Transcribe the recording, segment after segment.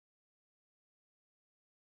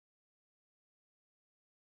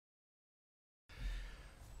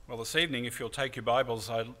Well, this evening, if you'll take your Bibles,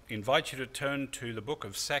 I invite you to turn to the book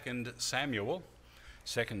of 2 Samuel,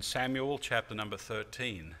 2 Samuel chapter number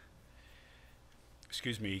 13.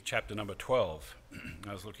 Chapter number 12.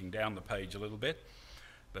 I was looking down the page a little bit.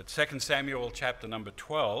 But 2 Samuel chapter number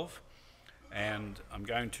 12, and I'm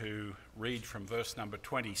going to read from verse number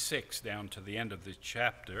 26 down to the end of the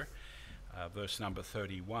chapter, verse number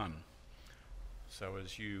 31. So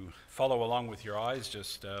as you follow along with your eyes,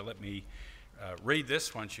 just let me read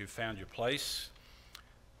this once you've found your place.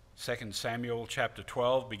 2 Samuel chapter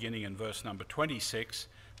 12, beginning in verse number 26,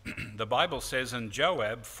 the Bible says, "And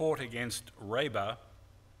Joab fought against Rabbah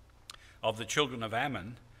of the children of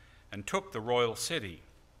Ammon, and took the royal city.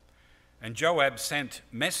 And Joab sent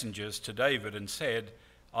messengers to David and said,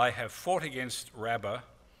 I have fought against Rabbah,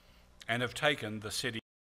 and have taken the city.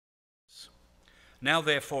 Now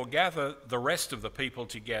therefore gather the rest of the people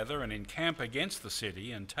together, and encamp against the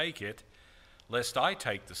city, and take it, lest I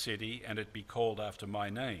take the city, and it be called after my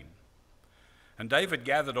name. And David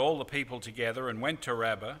gathered all the people together, and went to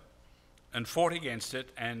Rabbah, and fought against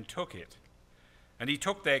it, and took it. And he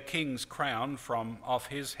took their king's crown from off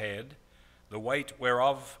his head, the weight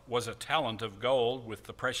whereof was a talent of gold with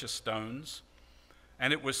the precious stones,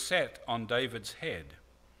 and it was set on David's head.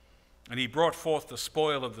 And he brought forth the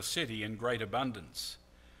spoil of the city in great abundance.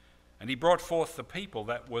 And he brought forth the people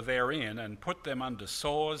that were therein, and put them under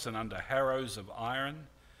saws, and under harrows of iron,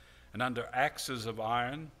 and under axes of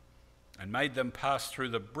iron, and made them pass through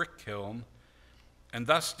the brick kiln. And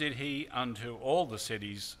thus did he unto all the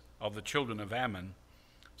cities of the children of Ammon.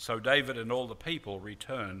 So David and all the people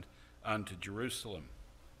returned unto Jerusalem."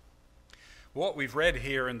 What we've read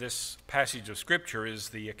here in this passage of Scripture is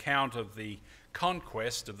the account of the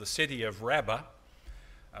conquest of the city of Rabbah,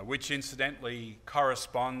 which incidentally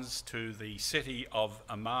corresponds to the city of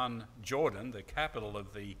Amman, Jordan, the capital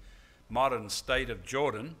of the modern state of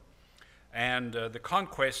Jordan, and the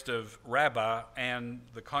conquest of Rabbah and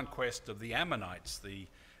the conquest of the Ammonites. The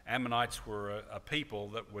Ammonites were a people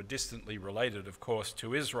that were distantly related, of course,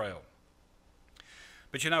 to Israel.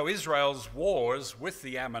 But you know, Israel's wars with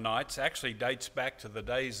the Ammonites actually dates back to the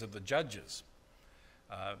days of the Judges.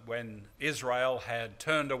 When Israel had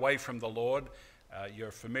turned away from the Lord,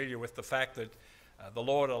 you're familiar with the fact that the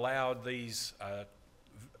Lord allowed these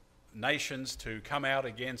nations to come out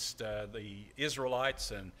against the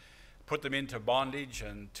Israelites and put them into bondage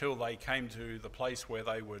until they came to the place where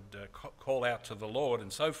they would call out to the Lord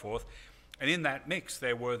and so forth. And in that mix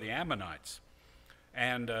there were the Ammonites.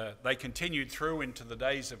 And they continued through into the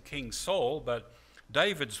days of King Saul, but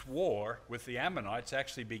David's war with the Ammonites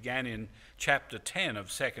actually began in chapter 10 of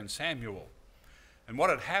 2 Samuel. And what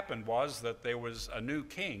had happened was that there was a new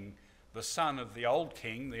king, the son of the old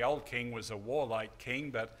king. The old king was a warlike king,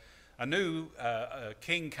 but a new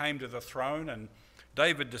king came to the throne, and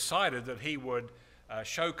David decided that he would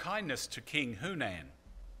show kindness to King Hunan.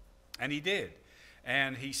 And he did.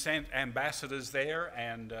 And he sent ambassadors there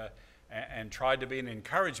and tried to be an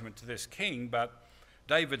encouragement to this king, but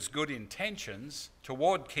David's good intentions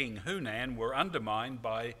toward King Hunan were undermined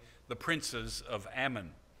by the princes of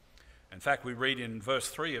Ammon. In fact, we read in verse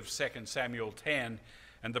 3 of 2 Samuel 10,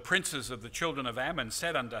 "And the princes of the children of Ammon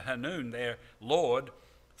said unto Hanun their lord,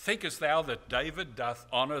 Thinkest thou that David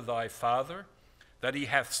doth honour thy father, that he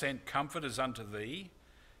hath sent comforters unto thee?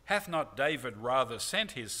 Hath not David rather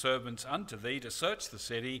sent his servants unto thee to search the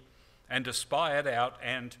city, and to spy it out,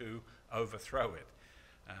 and to overthrow it?"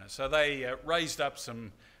 So they raised up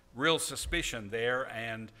some real suspicion there,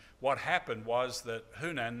 and what happened was that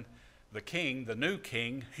Hunan, the king, the new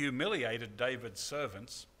king, humiliated David's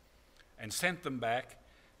servants and sent them back,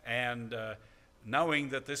 and knowing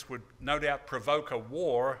that this would no doubt provoke a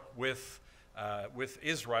war with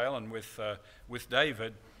Israel and with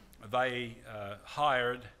David, they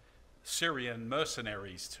hired Syrian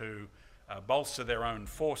mercenaries to bolster their own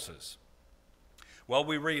forces. Well,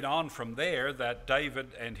 we read on from there that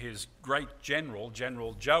David and his great General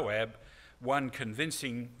Joab, won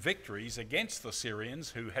convincing victories against the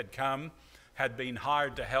Syrians who had been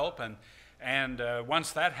hired to help, and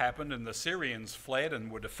once that happened and the Syrians fled and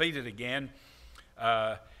were defeated again,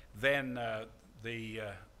 then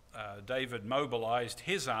David mobilized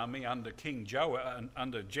his army under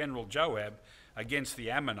General Joab against the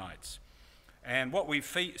Ammonites. And what we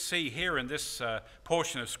see here in this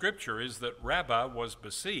portion of Scripture is that Rabbah was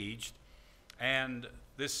besieged, and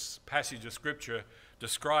this passage of Scripture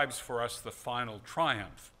describes for us the final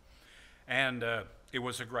triumph. And it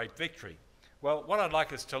was a great victory. Well, what I'd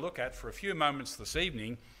like us to look at for a few moments this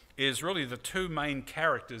evening is really the two main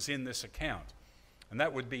characters in this account, and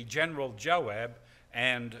that would be General Joab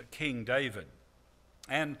and King David.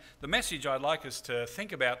 And the message I'd like us to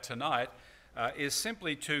think about tonight is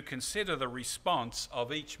simply to consider the response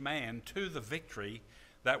of each man to the victory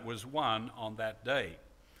that was won on that day.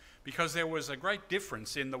 Because there was a great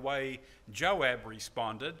difference in the way Joab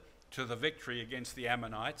responded to the victory against the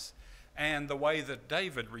Ammonites and the way that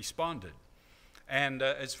David responded. And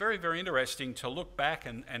it's very, very interesting to look back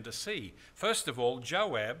and to see. First of all,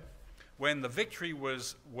 Joab, when the victory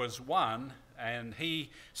was won, and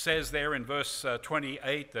he says there in verse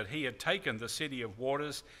 28 that he had taken the city of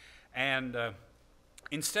waters, and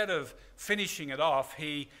instead of finishing it off,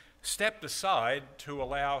 he stepped aside to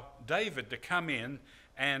allow David to come in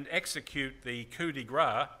and execute the coup de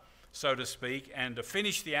grace, so to speak, and to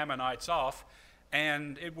finish the Ammonites off,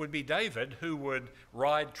 and it would be David who would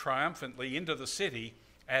ride triumphantly into the city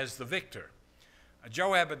as the victor.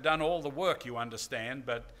 Joab had done all the work, you understand,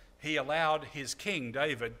 but he allowed his king,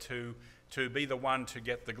 David, to be the one to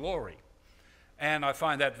get the glory. And I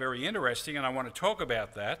find that very interesting, and I want to talk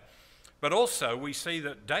about that. But also, we see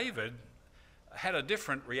that David had a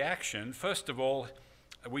different reaction. First of all,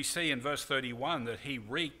 we see in verse 31 that he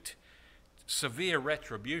wreaked severe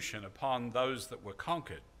retribution upon those that were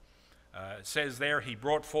conquered. It says there, he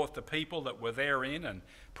brought forth the people that were therein and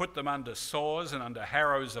put them under saws and under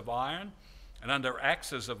harrows of iron and under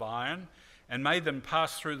axes of iron, and made them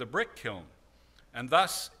pass through the brick kiln. And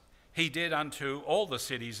thus he did unto all the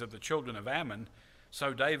cities of the children of Ammon.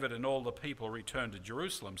 So David and all the people returned to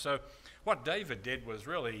Jerusalem. So what David did was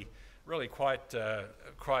really quite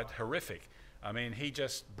horrific. I mean, he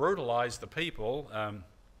just brutalized the people,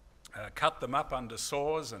 cut them up under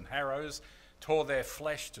saws and harrows, tore their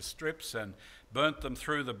flesh to strips and burnt them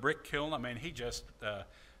through the brick kiln. I mean, he just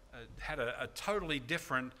had a totally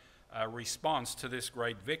different response to this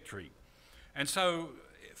great victory. And so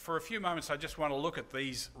for a few moments, I just want to look at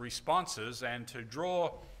these responses and to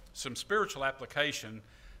draw some spiritual application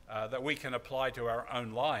that we can apply to our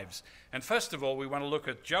own lives. And first of all, we want to look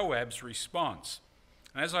at Joab's response.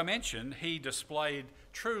 And as I mentioned, he displayed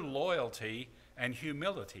true loyalty and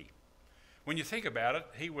humility. When you think about it,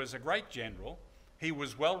 he was a great general. He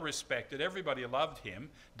was well respected. Everybody loved him.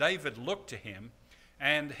 David looked to him.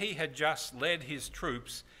 And he had just led his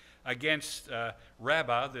troops against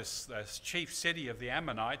Rabbah, this chief city of the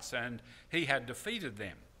Ammonites, and he had defeated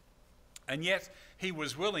them. And yet he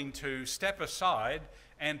was willing to step aside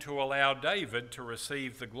and to allow David to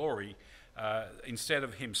receive the glory instead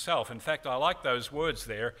of himself. In fact, I like those words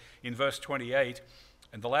there in verse 28.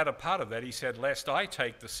 And the latter part of that, he said, "Lest I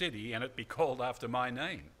take the city and it be called after my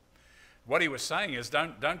name." What he was saying is,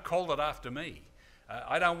 don't call it after me.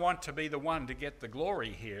 I don't want to be the one to get the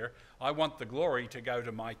glory here. I want the glory to go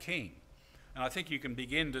to my king. And I think you can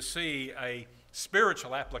begin to see a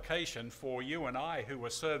spiritual application for you and I who are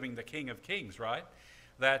serving the King of Kings, right?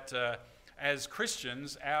 That as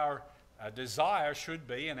Christians, our desire should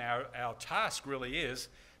be, and our task really is,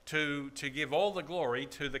 to give all the glory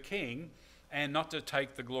to the king and not to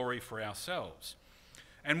take the glory for ourselves.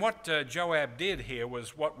 And what Joab did here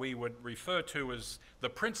was what we would refer to as the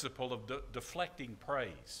principle of deflecting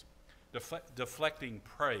praise. Deflecting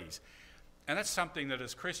praise. And that's something that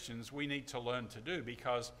as Christians we need to learn to do,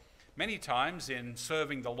 because many times in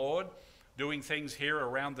serving the Lord, doing things here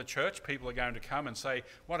around the church, people are going to come and say,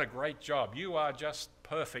 "What a great job. You are just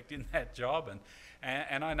perfect in that job."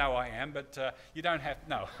 And I know I am, but you don't have...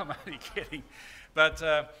 No, I'm only kidding.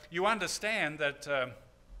 But you understand that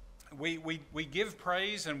we give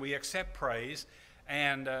praise and we accept praise,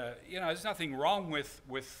 and there's nothing wrong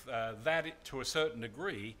with that to a certain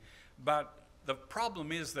degree, but the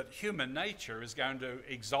problem is that human nature is going to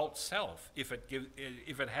exalt self if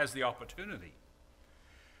it has the opportunity.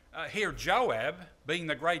 Here Joab, being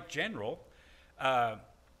the great general,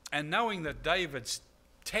 and knowing that David's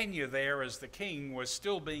tenure there as the king was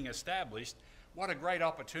still being established, what a great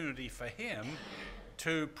opportunity for him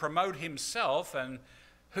to promote himself, and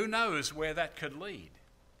who knows where that could lead.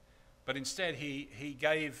 But instead he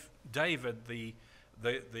gave David the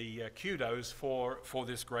kudos for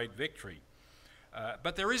this great victory.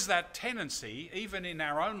 But there is that tendency, even in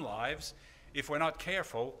our own lives, if we're not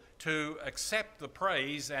careful, to accept the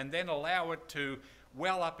praise and then allow it to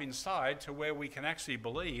well up inside to where we can actually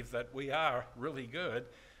believe that we are really good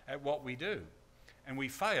at what we do. And we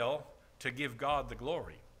fail to give God the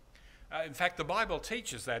glory. In fact, the Bible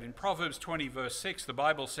teaches that. In Proverbs 20 verse 6, the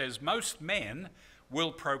Bible says, "Most men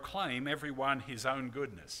will proclaim everyone his own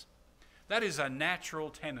goodness." That is a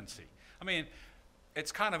natural tendency. I mean,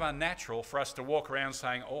 it's kind of unnatural for us to walk around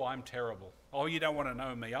saying, "Oh, I'm terrible. Oh, you don't want to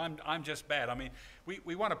know me. I'm just bad." I mean,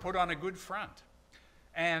 we want to put on a good front.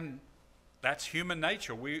 And That's human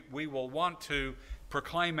nature. We will want to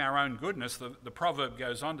proclaim our own goodness. The proverb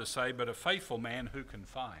goes on to say, but a faithful man who can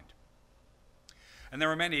find? And there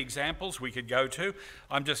are many examples we could go to.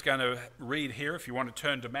 I'm just going to read here. If you want to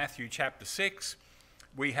turn to Matthew chapter 6,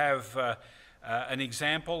 we have an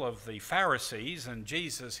example of the Pharisees, and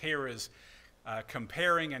Jesus here is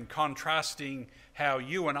comparing and contrasting how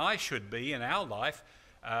you and I should be in our life,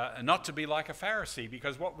 not to be like a Pharisee,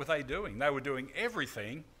 because what were they doing? They were doing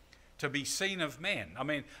everything to be seen of men. I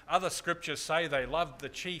mean, other scriptures say they loved the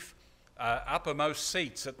chief uppermost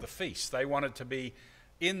seats at the feast. They wanted to be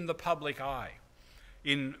in the public eye.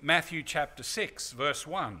 In Matthew chapter 6, verse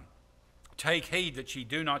 1, take heed that ye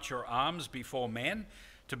do not your alms before men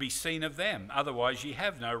to be seen of them, otherwise ye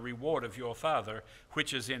have no reward of your Father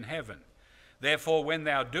which is in heaven. Therefore, when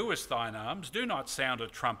thou doest thine alms, do not sound a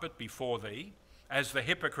trumpet before thee, as the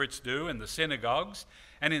hypocrites do in the synagogues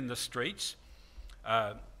and in the streets,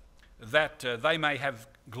 that they may have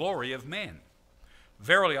glory of men.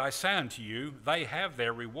 Verily I say unto you, they have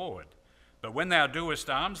their reward. But when thou doest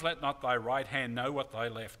alms, let not thy right hand know what thy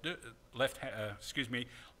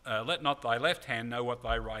let not thy left hand know what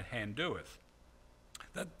thy right hand doeth.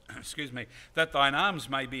 That thine alms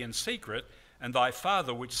may be in secret, and thy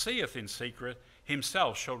Father which seeth in secret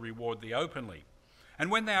himself shall reward thee openly. And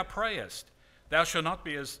when thou prayest, thou shalt not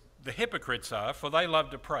be as the hypocrites are, for they love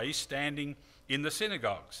to pray standing in the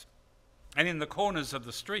synagogues and in the corners of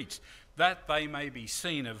the streets, that they may be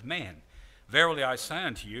seen of men. Verily I say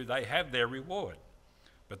unto you, they have their reward.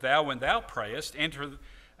 But thou, when thou prayest, enter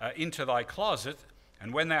into thy closet,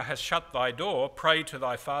 and when thou hast shut thy door, pray to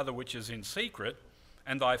thy Father which is in secret,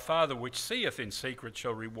 and thy Father which seeth in secret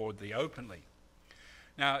shall reward thee openly.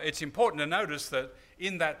 Now, it's important to notice that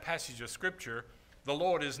in that passage of Scripture, the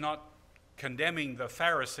Lord is not condemning the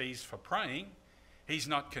Pharisees for praying. He's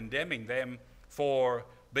not condemning them for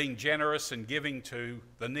being generous and giving to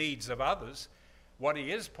the needs of others. What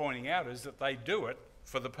he is pointing out is that they do it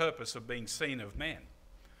for the purpose of being seen of men.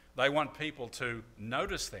 They want people to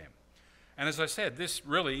notice them. And as I said, this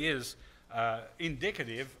really is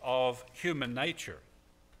indicative of human nature.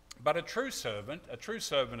 But a true servant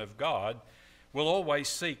of God, will always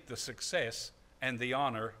seek the success and the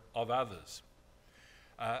honor of others.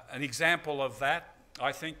 An example of that,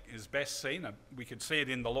 I think, is best seen. We could see it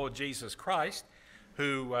in the Lord Jesus Christ,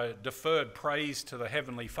 who deferred praise to the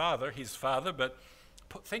Heavenly Father, his Father. But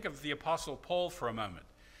think of the Apostle Paul for a moment.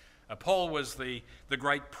 Paul was the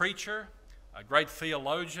great preacher, a great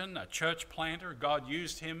theologian, a church planter. God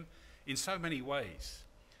used him in so many ways.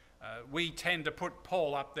 We tend to put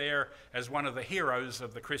Paul up there as one of the heroes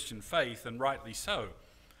of the Christian faith, and rightly so.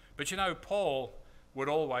 But you know, Paul would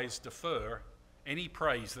always defer any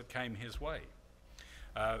praise that came his way.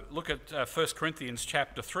 Look at 1 Corinthians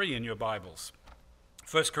chapter 3 in your Bibles.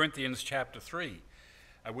 1 Corinthians chapter 3.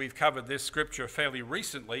 We've covered this scripture fairly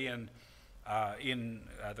recently in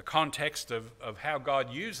the context of how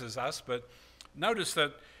God uses us, but notice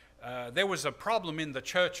that there was a problem in the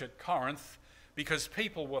church at Corinth because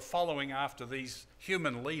people were following after these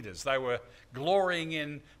human leaders. They were glorying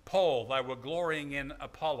in Paul. They were glorying in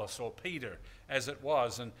Apollos, or Peter, as it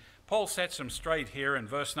was. And Paul sets them straight here in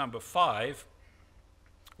verse number 5,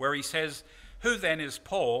 where he says, "Who then is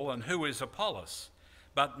Paul and who is Apollos?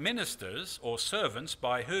 But ministers or servants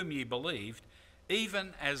by whom ye believed,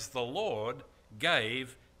 even as the Lord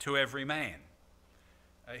gave to every man."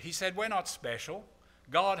 He said, we're not special.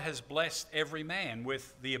 God has blessed every man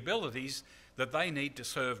with the abilities that they need to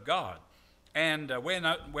serve God. And we're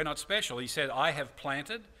not special. He said, I have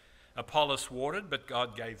planted, Apollos watered, but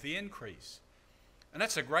God gave the increase. And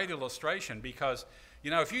that's a great illustration because,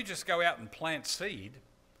 you know, if you just go out and plant seed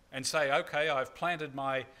and say, okay, I've planted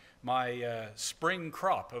my spring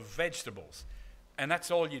crop of vegetables, and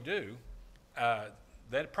that's all you do,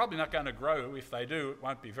 they're probably not going to grow. If they do, it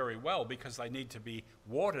won't be very well because they need to be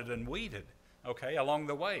watered and weeded, okay, along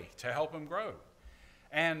the way to help them grow.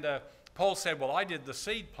 And Paul said, well, I did the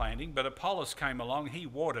seed planting, but Apollos came along, he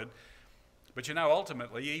watered. But you know,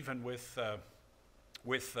 ultimately, even with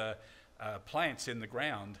plants in the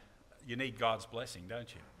ground, you need God's blessing,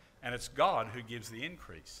 don't you? And it's God who gives the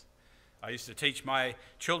increase. I used to teach my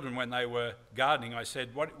children when they were gardening. I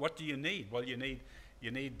said, what do you need? Well, you need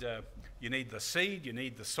the seed, you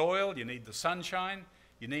need the soil, you need the sunshine,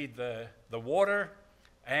 you need the water,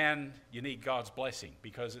 and you need God's blessing,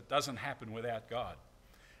 because it doesn't happen without God.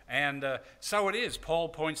 And so it is. Paul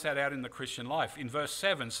points that out in the Christian life. In verse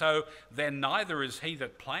 7, so then neither is he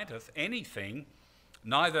that planteth anything,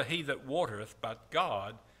 neither he that watereth, but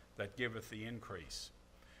God that giveth the increase.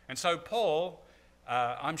 And so Paul,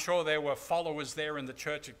 I'm sure there were followers there in the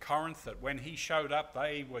church at Corinth that when he showed up,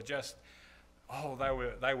 they were just oh,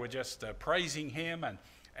 they were just praising him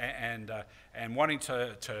and wanting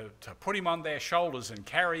to put him on their shoulders and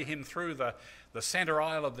carry him through the center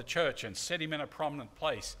aisle of the church and set him in a prominent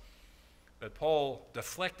place. But Paul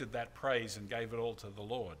deflected that praise and gave it all to the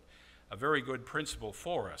Lord. A very good principle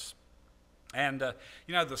for us. And,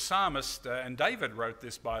 the psalmist, and David wrote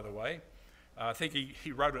this, by the way. I think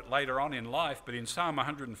he wrote it later on in life, but in Psalm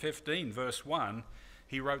 115, verse 1,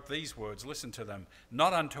 he wrote these words. Listen to them.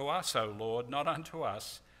 Not unto us, O Lord, not unto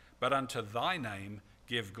us, but unto thy name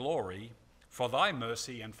give glory, for thy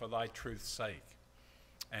mercy and for thy truth's sake.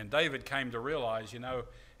 And David came to realize,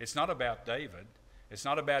 it's not about David. It's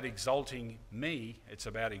not about exalting me. It's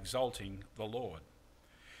about exalting the Lord.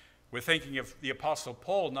 We're thinking of the Apostle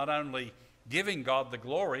Paul not only giving God the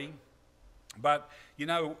glory, but,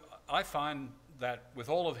 I find that with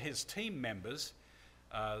all of his team members,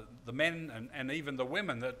 the men and even the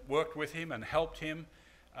women that worked with him and helped him,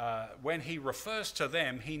 when he refers to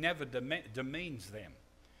them, he never demeans them.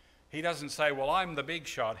 He doesn't say, well, I'm the big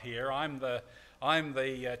shot here, I'm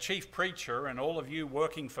the chief preacher, and all of you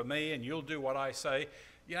working for me, and you'll do what I say.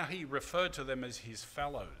 He referred to them as his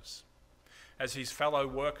fellows, as his fellow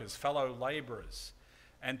workers, fellow laborers.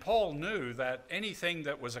 And Paul knew that anything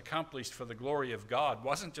that was accomplished for the glory of God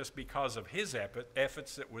wasn't just because of his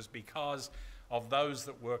efforts, it was because of those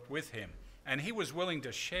that worked with him. And he was willing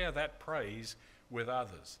to share that praise with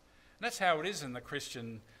others. And that's how it is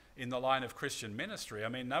in the line of Christian ministry. I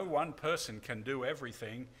mean, no one person can do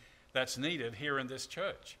everything that's needed here in this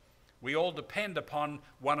church. We all depend upon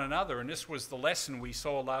one another, and this was the lesson we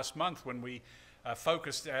saw last month when we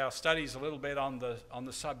focused our studies a little bit on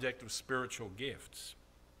the subject of spiritual gifts.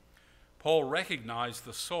 Paul recognized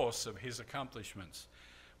the source of his accomplishments.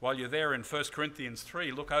 While you're there in 1 Corinthians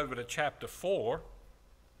 3, look over to chapter 4,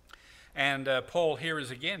 and Paul here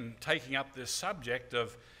is again taking up this subject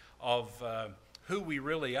of who we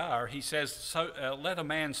really are. He says, let a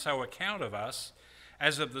man so account of us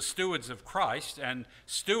as of the stewards of Christ and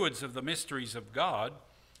stewards of the mysteries of God.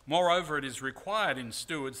 Moreover, it is required in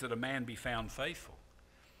stewards that a man be found faithful.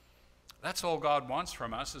 That's all God wants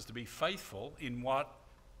from us, is to be faithful in what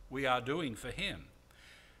we are doing for him.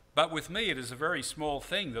 But with me, it is a very small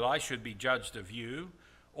thing that I should be judged of you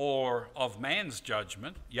or of man's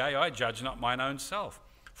judgment. Yea, I judge not mine own self.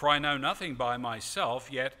 For I know nothing by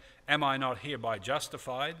myself, yet am I not hereby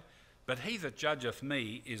justified? But he that judgeth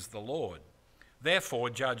me is the Lord. Therefore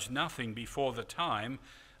judge nothing before the time,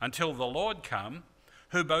 until the Lord come,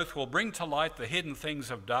 who both will bring to light the hidden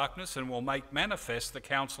things of darkness and will make manifest the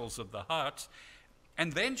counsels of the hearts.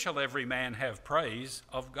 And then shall every man have praise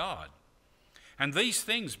of God. And these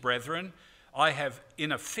things, brethren, I have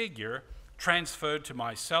in a figure transferred to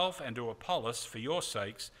myself and to Apollos for your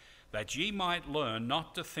sakes, that ye might learn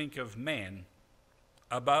not to think of men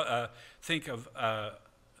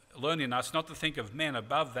learn in us not to think of men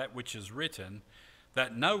above that which is written,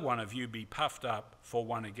 that no one of you be puffed up for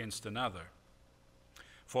one against another.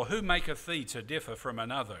 For who maketh thee to differ from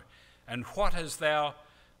another? And what hast thou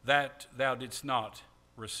that thou didst not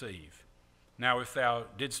receive? Now if thou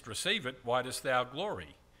didst receive it, why dost thou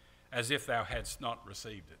glory, as if thou hadst not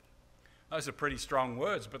received it? Those are pretty strong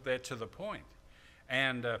words, but they're to the point.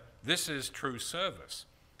 And this is true service.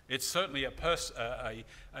 It's certainly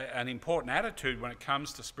an important attitude when it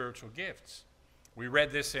comes to spiritual gifts. We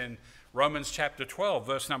read this in Romans chapter 12,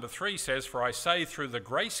 verse number 3 says, For I say through the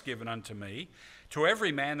grace given unto me, to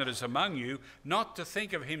every man that is among you, not to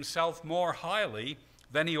think of himself more highly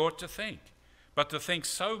than he ought to think, but to think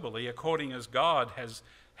soberly, according as God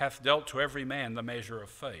hath dealt to every man the measure of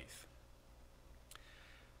faith.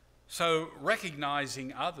 So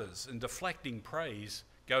recognizing others and deflecting praise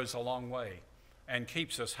goes a long way and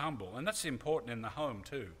keeps us humble. And that's important in the home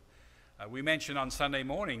too. We mentioned on Sunday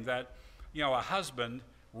morning that, a husband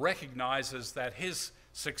recognizes that his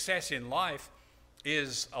success in life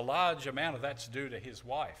is a large amount of that's due to his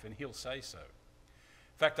wife, and he'll say so.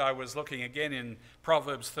 In fact, I was looking again in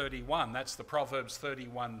Proverbs 31. That's the Proverbs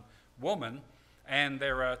 31 woman, and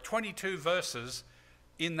there are 22 verses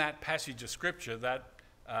in that passage of Scripture that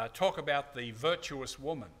talk about the virtuous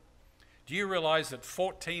woman. Do you realize that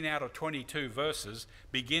 14 out of 22 verses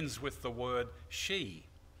begins with the word she,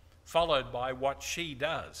 followed by what she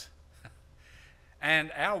does?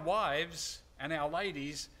 And our wives and our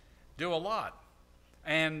ladies do a lot.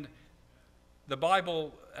 And the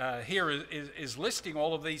Bible here is listing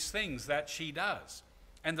all of these things that she does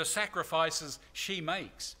and the sacrifices she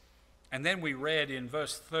makes. And then we read in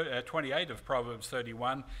verse 28 of Proverbs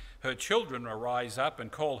 31, her children arise up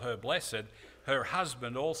and call her blessed, her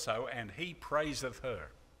husband also, and he praiseth her.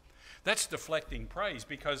 That's deflecting praise,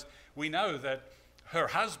 because we know that her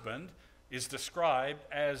husband is described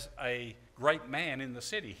as a great man in the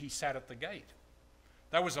city. He sat at the gate.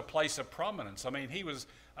 That was a place of prominence. I mean, he was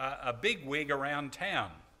a big wig around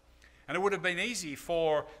town. And it would have been easy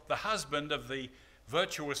for the husband of the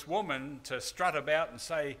virtuous woman to strut about and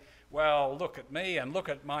say, well, look at me and look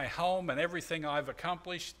at my home and everything I've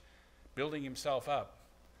accomplished, building himself up.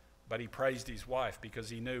 But he praised his wife because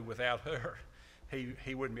he knew without her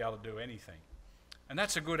he wouldn't be able to do anything. And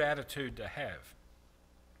that's a good attitude to have.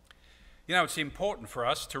 You know, it's important for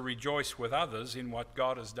us to rejoice with others in what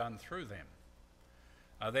God has done through them.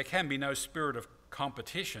 There can be no spirit of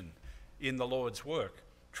competition in the Lord's work,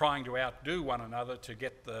 trying to outdo one another to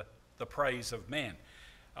get the praise of men.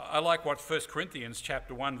 I like what 1 Corinthians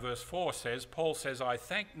chapter 1 verse 4 says. Paul says, I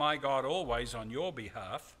thank my God always on your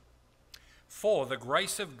behalf for the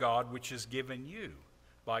grace of God which is given you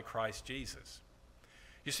by Christ Jesus.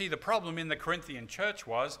 You see, the problem in the Corinthian church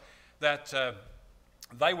was that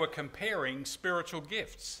they were comparing spiritual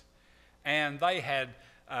gifts, and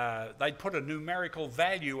they'd put a numerical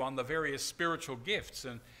value on the various spiritual gifts,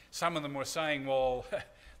 and some of them were saying, well,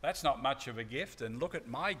 that's not much of a gift, and look at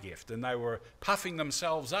my gift, and they were puffing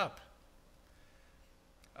themselves up.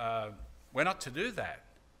 We're not to do that.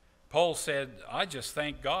 Paul said, I just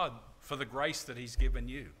thank God for the grace that he's given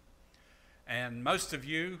you. And most of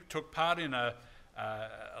you took part in a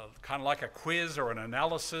kind of like a quiz or an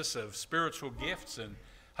analysis of spiritual gifts, and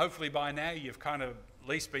hopefully by now you've kind of at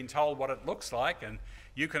least been told what it looks like, and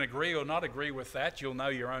you can agree or not agree with that. You'll know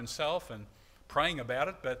your own self and praying about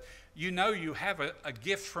it, but you know you have a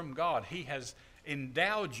gift from God. He has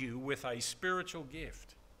endowed you with a spiritual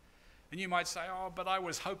gift. And you might say, oh, but I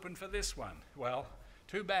was hoping for this one. Well,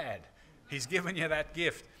 too bad. He's given you that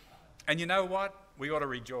gift. And you know what? We ought to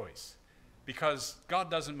rejoice, because God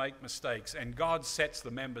doesn't make mistakes, and God sets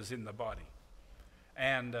the members in the body.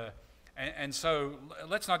 And so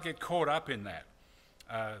let's not get caught up in that.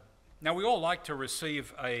 Now, we all like to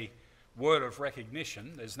receive a word of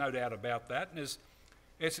recognition. There's no doubt about that. And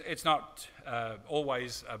it's not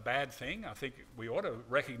always a bad thing. I think we ought to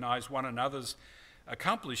recognize one another's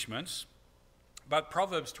accomplishments. But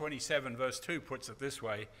Proverbs 27 verse 2 puts it this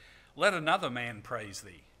way, let another man praise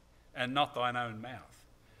thee, and not thine own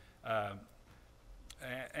mouth.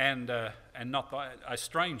 And not a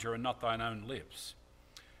stranger, and not thine own lips.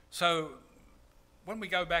 So when we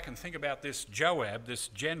go back and think about this Joab, this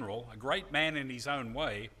general, a great man in his own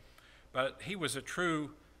way, but he was a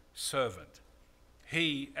true servant.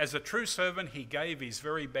 As a true servant, he gave his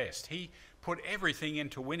very best. He put everything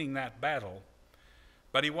into winning that battle,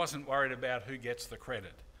 but he wasn't worried about who gets the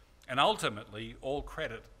credit. And ultimately, all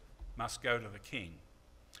credit must go to the king.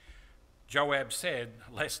 Joab said,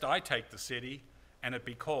 lest I take the city and it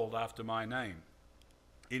be called after my name.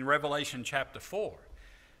 In Revelation chapter 4,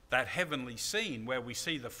 that heavenly scene where we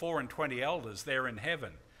see the 24 elders there in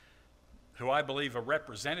heaven, who I believe are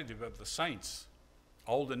representative of the saints,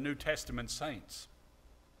 Old and New Testament saints.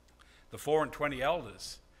 The 24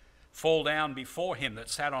 elders fall down before him that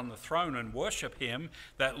sat on the throne and worship him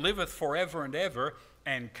that liveth forever and ever,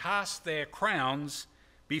 and cast their crowns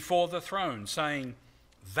before the throne, saying,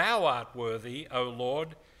 Thou art worthy, O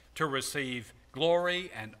Lord, to receive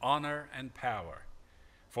glory and honor and power.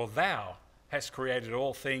 For thou hast created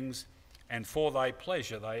all things, and for thy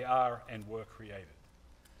pleasure they are and were created.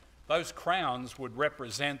 Those crowns would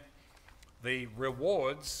represent the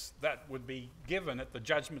rewards that would be given at the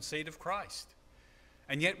judgment seat of Christ.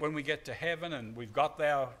 And yet when we get to heaven and we've got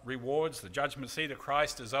our rewards, the judgment seat of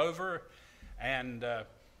Christ is over, and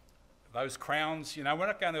those crowns, you know, we're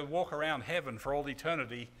not going to walk around heaven for all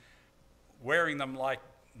eternity wearing them like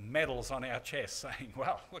medals on our chest, saying,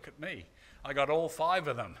 well, look at me, I got all 5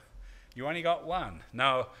 of them. You only got 1.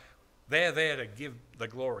 No, they're there to give the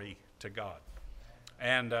glory to God.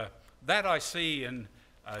 And that I see in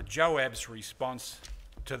Joab's response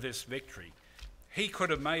to this victory. He could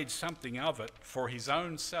have made something of it for his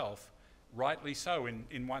own self, rightly so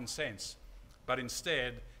in one sense, but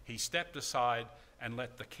instead he stepped aside and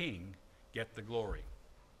let the king get the glory.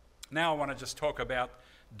 Now I want to just talk about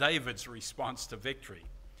David's response to victory.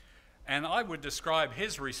 And I would describe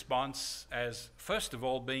his response as, first of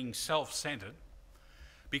all, being self-centered,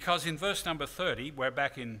 because in verse number 30, we're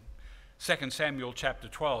back in 2 Samuel chapter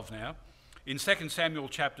 12 now. In 2 Samuel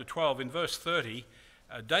chapter 12, in verse 30,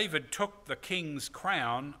 David took the king's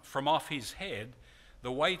crown from off his head,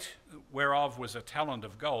 the weight whereof was a talent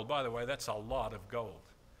of gold. By the way, that's a lot of gold.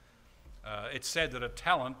 It's said that a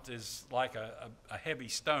talent is like a heavy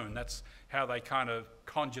stone. That's how they kind of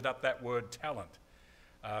conjured up that word talent.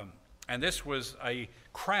 And this was a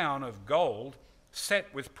crown of gold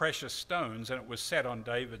set with precious stones, and it was set on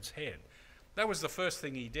David's head. That was the first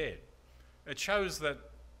thing he did. it shows that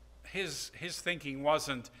his thinking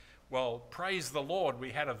wasn't, well, praise the Lord,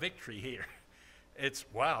 we had a victory here. It's,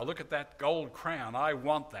 wow, look at that gold crown, I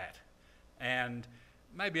want that. And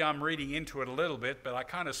maybe I'm reading into it a little bit, but I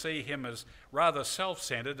kind of see him as rather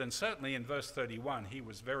self-centered, and certainly in verse 31, he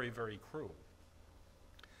was very, very cruel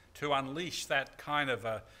to unleash that kind of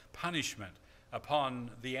a punishment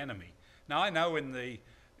upon the enemy. Now, I know in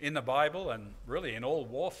the Bible, and really in all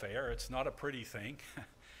warfare, it's not a pretty thing,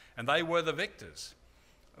 and they were the victors.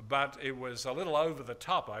 But it was a little over the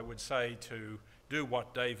top, I would say, to do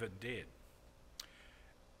what David did.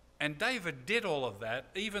 And David did all of that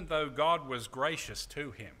even though God was gracious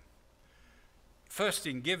to him. First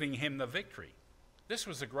in giving him the victory. This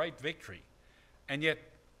was a great victory. And yet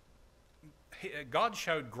God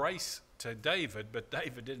showed grace to David, but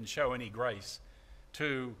David didn't show any grace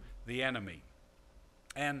to the enemy.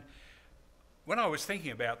 And when I was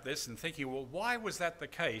thinking about this and thinking, well, why was that the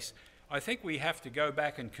case? I think we have to go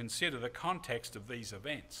back and consider the context of these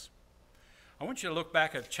events. I want you to look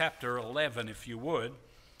back at chapter 11, if you would.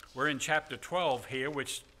 We're in chapter 12 here,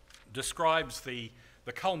 which describes the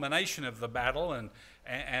culmination of the battle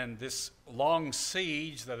and this long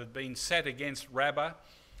siege that had been set against Rabbah,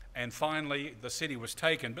 and finally the city was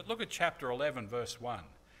taken. But look at chapter 11, verse 1.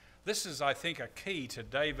 This is, I think, a key to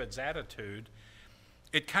David's attitude.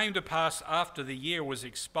 It came to pass after the year was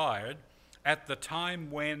expired, at the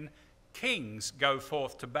time when kings go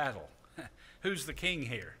forth to battle. Who's the king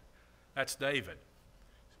here? That's David.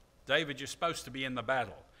 David, you're supposed to be in the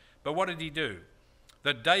battle. But what did he do?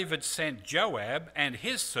 That David sent Joab and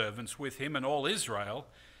his servants with him and all Israel,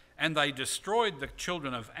 and they destroyed the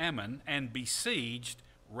children of Ammon and besieged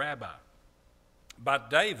Rabbah.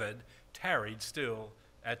 But David tarried still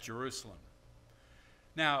at Jerusalem.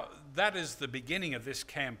 Now, that is the beginning of this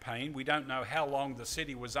campaign. We don't know how long the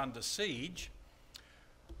city was under siege,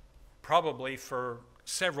 probably for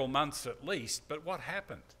several months at least. But what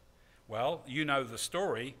happened? Well, you know the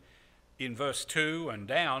story. In verse 2 and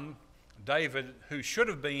down, David, who should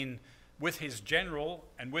have been with his general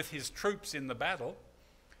and with his troops in the battle,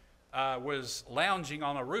 was lounging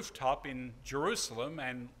on a rooftop in Jerusalem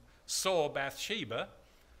and saw Bathsheba,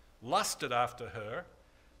 lusted after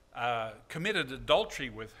her, committed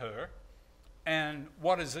adultery with her, and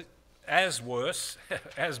what is it, as worse,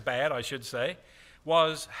 as bad I should say,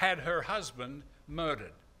 was had her husband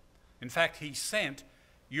murdered. In fact, he sent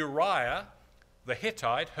Uriah the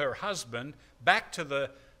Hittite, her husband, back to the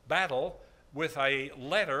battle with a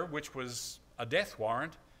letter which was a death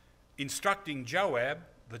warrant instructing Joab,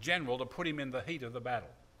 the general, to put him in the heat of the battle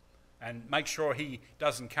and make sure he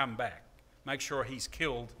doesn't come back, make sure he's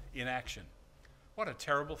killed in action. What a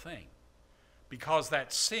terrible thing, because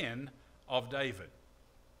that sin of David.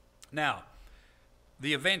 Now,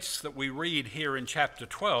 the events that we read here in chapter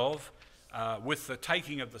 12 with the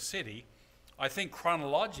taking of the city, I think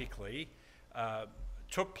chronologically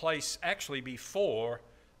took place actually before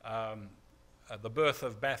the birth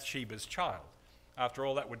of Bathsheba's child. After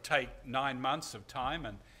all, that would take 9 months of time,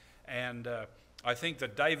 and I think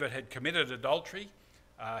that David had committed adultery.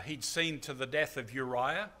 He'd seen to the death of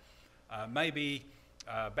Uriah. Maybe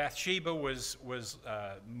Bathsheba was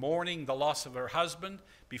mourning the loss of her husband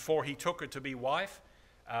before he took her to be wife.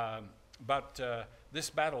 But this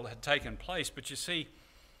battle had taken place. But you see,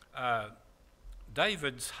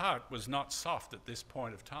 David's heart was not soft at this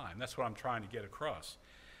point of time. That's what I'm trying to get across.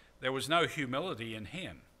 There was no humility in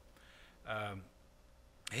him.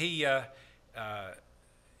 He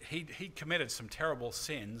committed some terrible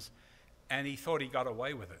sins, and he thought he got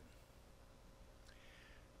away with it.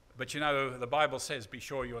 But you know, the Bible says, be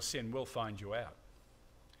sure your sin will find you out.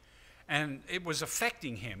 And it was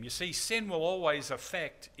affecting him. You see, sin will always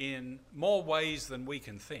affect in more ways than we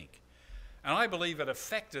can think. And I believe it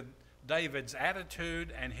affected David's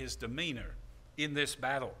attitude and his demeanor in this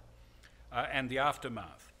battle and the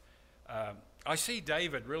aftermath. I see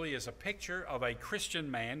David really as a picture of a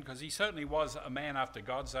Christian man, because he certainly was a man after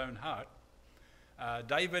God's own heart.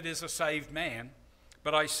 David is a saved man,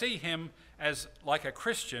 but I see him as like a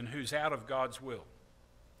Christian who's out of God's will.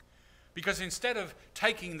 Because instead of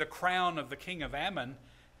taking the crown of the king of Ammon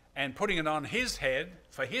and putting it on his head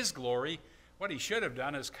for his glory, what he should have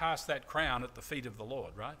done is cast that crown at the feet of the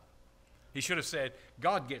Lord, right? He should have said,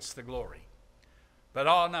 God gets the glory. But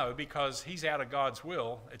oh no, because he's out of God's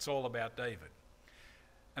will, it's all about David.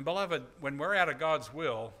 And beloved, when we're out of God's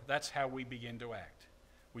will, that's how we begin to act.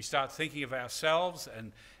 We start thinking of ourselves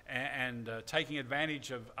and taking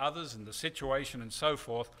advantage of others and the situation and so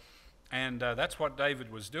forth. And that's what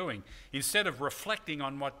David was doing. Instead of reflecting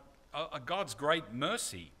on what God's great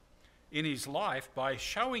mercy in his life, by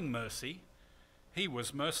showing mercy, he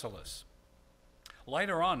was merciless.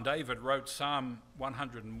 Later on, David wrote Psalm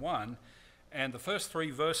 101, and the first 3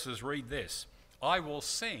 verses read this: I will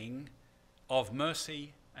sing of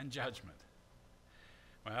mercy and judgment.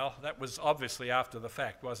 Well, that was obviously after the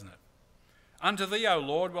fact, wasn't it? Unto thee, O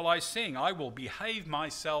Lord, will I sing. I will behave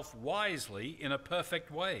myself wisely in a perfect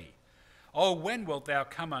way. O when wilt thou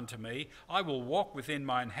come unto me? I will walk within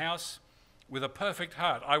mine house with a perfect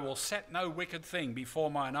heart. I will set no wicked thing before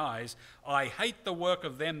mine eyes. I hate the work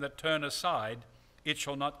of them that turn aside. It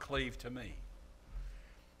shall not cleave to me.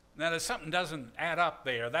 Now, there's something doesn't add up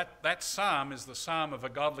there. That psalm is the psalm of a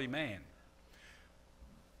godly man.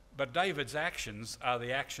 But David's actions are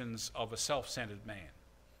the actions of a self-centered man.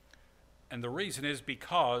 And the reason is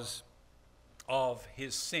because of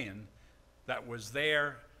his sin that was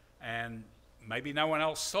there, and maybe no one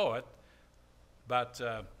else saw it, but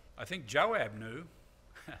I think Joab knew.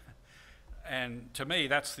 And to me,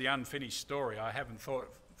 that's the unfinished story. I haven't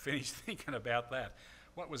finished thinking about that.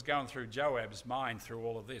 What was going through Joab's mind through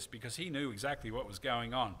all of this, because he knew exactly what was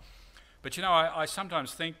going on. But you know, I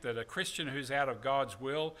sometimes think that a Christian who's out of God's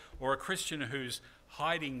will, or a Christian who's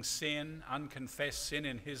hiding sin, unconfessed sin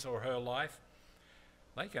in his or her life,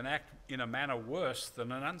 they can act in a manner worse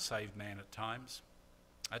than an unsaved man at times.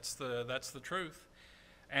 That's the truth.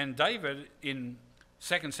 And David in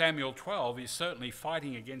 2 Samuel 12 is certainly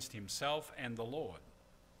fighting against himself and the Lord.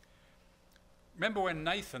 Remember when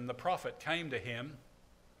Nathan the prophet came to him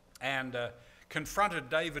and confronted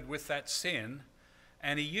David with that sin,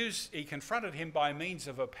 and he confronted him by means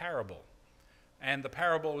of a parable. And the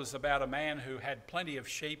parable was about a man who had plenty of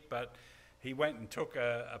sheep, but he went and took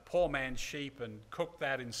a poor man's sheep and cooked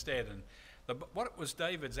that instead. And what was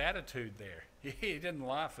David's attitude there? He didn't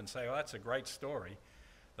laugh and say, "Oh, that's a great story."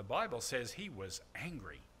 The Bible says he was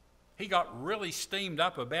angry. He got really steamed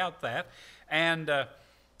up about that. And,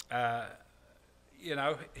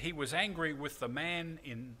 he was angry with the man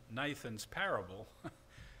in Nathan's parable,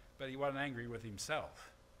 but he wasn't angry with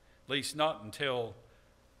himself. At least not until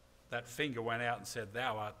that finger went out and said,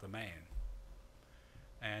 "Thou art the man."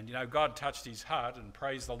 And, God touched his heart, and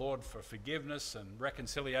praised the Lord for forgiveness and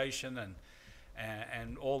reconciliation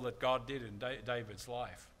and all that God did in David's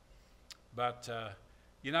life. But,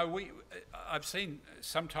 I've seen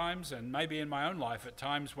sometimes, and maybe in my own life at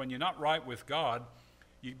times, when you're not right with God,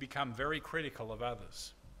 you become very critical of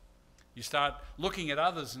others. You start looking at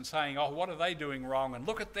others and saying, "Oh, what are they doing wrong?" And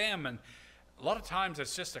look at them. And a lot of times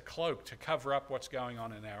it's just a cloak to cover up what's going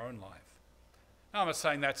on in our own life. Now, I'm not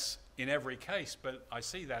saying that's in every case, but I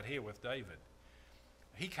see that here with David.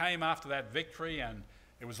 He came after that victory, and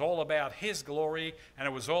it was all about his glory, and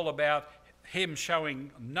it was all about him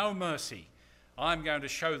showing no mercy. I'm going to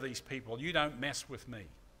show these people, you don't mess with me.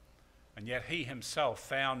 And yet he himself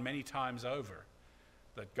found many times over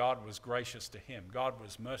that God was gracious to him. God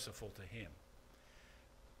was merciful to him.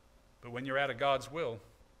 But when you're out of God's will,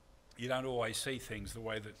 you don't always see things the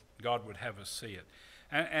way that God would have us see it.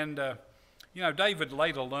 And David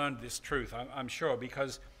later learned this truth, I'm sure,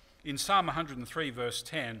 because in Psalm 103, verse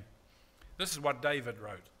 10, this is what David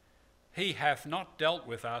wrote: "He hath not dealt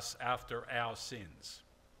with us after our sins,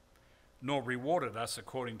 nor rewarded us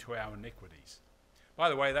according to our iniquities." By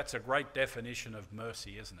the way, that's a great definition of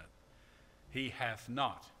mercy, isn't it? He hath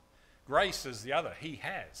not. Grace is the other. He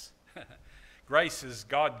has. Grace is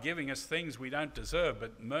God giving us things we don't deserve,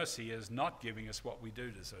 but mercy is not giving us what we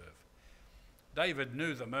do deserve. David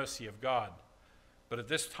knew the mercy of God, but at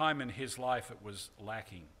this time in his life it was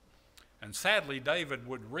lacking. And sadly, David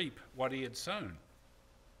would reap what he had sown.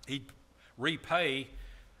 He'd repay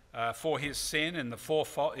for his sin in the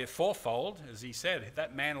fourfold, as he said.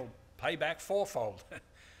 That man will pay back fourfold.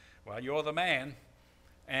 Well, you're the man.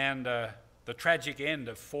 And the tragic end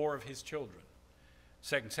of 4 of his children.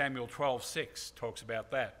 2 Samuel 12:6 talks about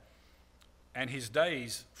that. And his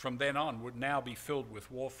days from then on would now be filled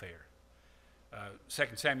with warfare.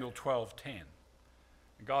 2 Samuel 12:10.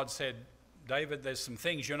 God said, "David, there's some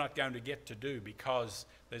things you're not going to get to do because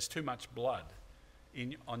there's too much blood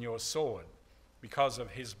on your sword because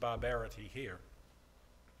of his barbarity here."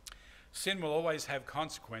 Sin will always have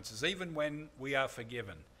consequences, even when we are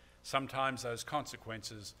forgiven. Sometimes those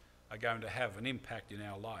consequences are going to have an impact in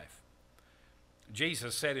our life.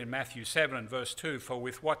 Jesus said in Matthew 7 and verse 2, "For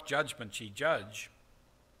with what judgment ye judge,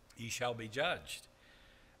 ye shall be judged.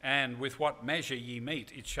 And with what measure ye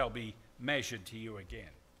mete, it shall be measured to you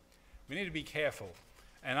again." We need to be careful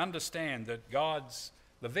and understand that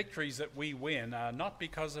the victories that we win are not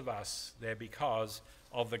because of us, they're because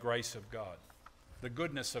of the grace of God, the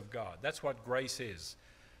goodness of God. That's what grace is,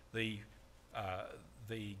 the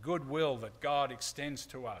goodwill that God extends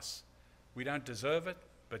to us. We don't deserve it,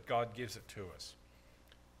 but God gives it to us.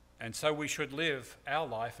 And so we should live our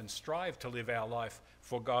life and strive to live our life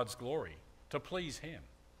for God's glory, to please him.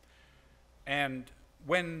 And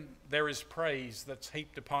when there is praise that's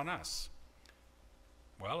heaped upon us,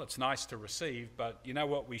 well, it's nice to receive, but you know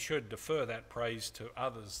what? We should defer that praise to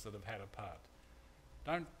others that have had a part.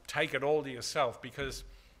 Don't take it all to yourself, because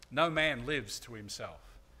no man lives to himself.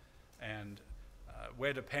 And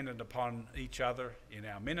we're dependent upon each other in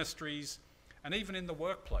our ministries and even in the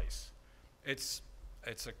workplace. It's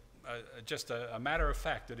just a matter of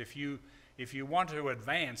fact that if you want to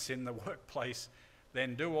advance in the workplace,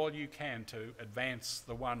 then do all you can to advance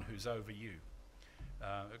the one who's over you.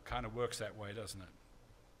 It kind of works that way, doesn't it?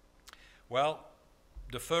 Well,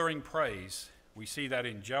 deferring praise, we see that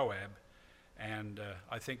in Joab, and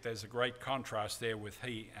I think there's a great contrast there with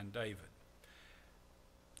he and David.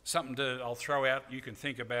 Something I'll throw out, you can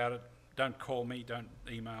think about it. Don't call me, don't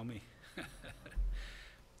email me.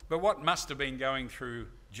 But what must have been going through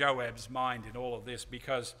Joab's mind in all of this,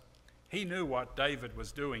 because he knew what David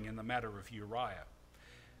was doing in the matter of Uriah.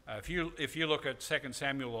 If you look at 2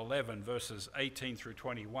 Samuel 11, verses 18 through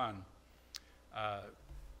 21,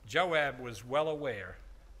 Joab was well aware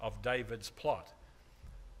of David's plot.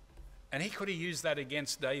 And he could have used that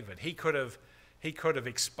against David. He could have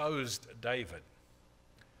exposed David.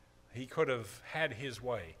 He could have had his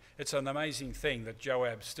way. It's an amazing thing that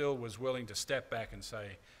Joab still was willing to step back and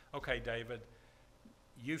say, okay, David,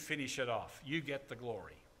 you finish it off. You get the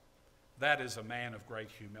glory. That is a man of great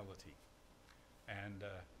humility. And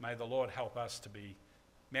may the Lord help us to be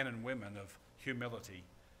men and women of humility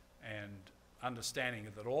and understanding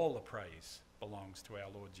that all the praise belongs to our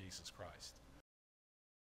Lord Jesus Christ.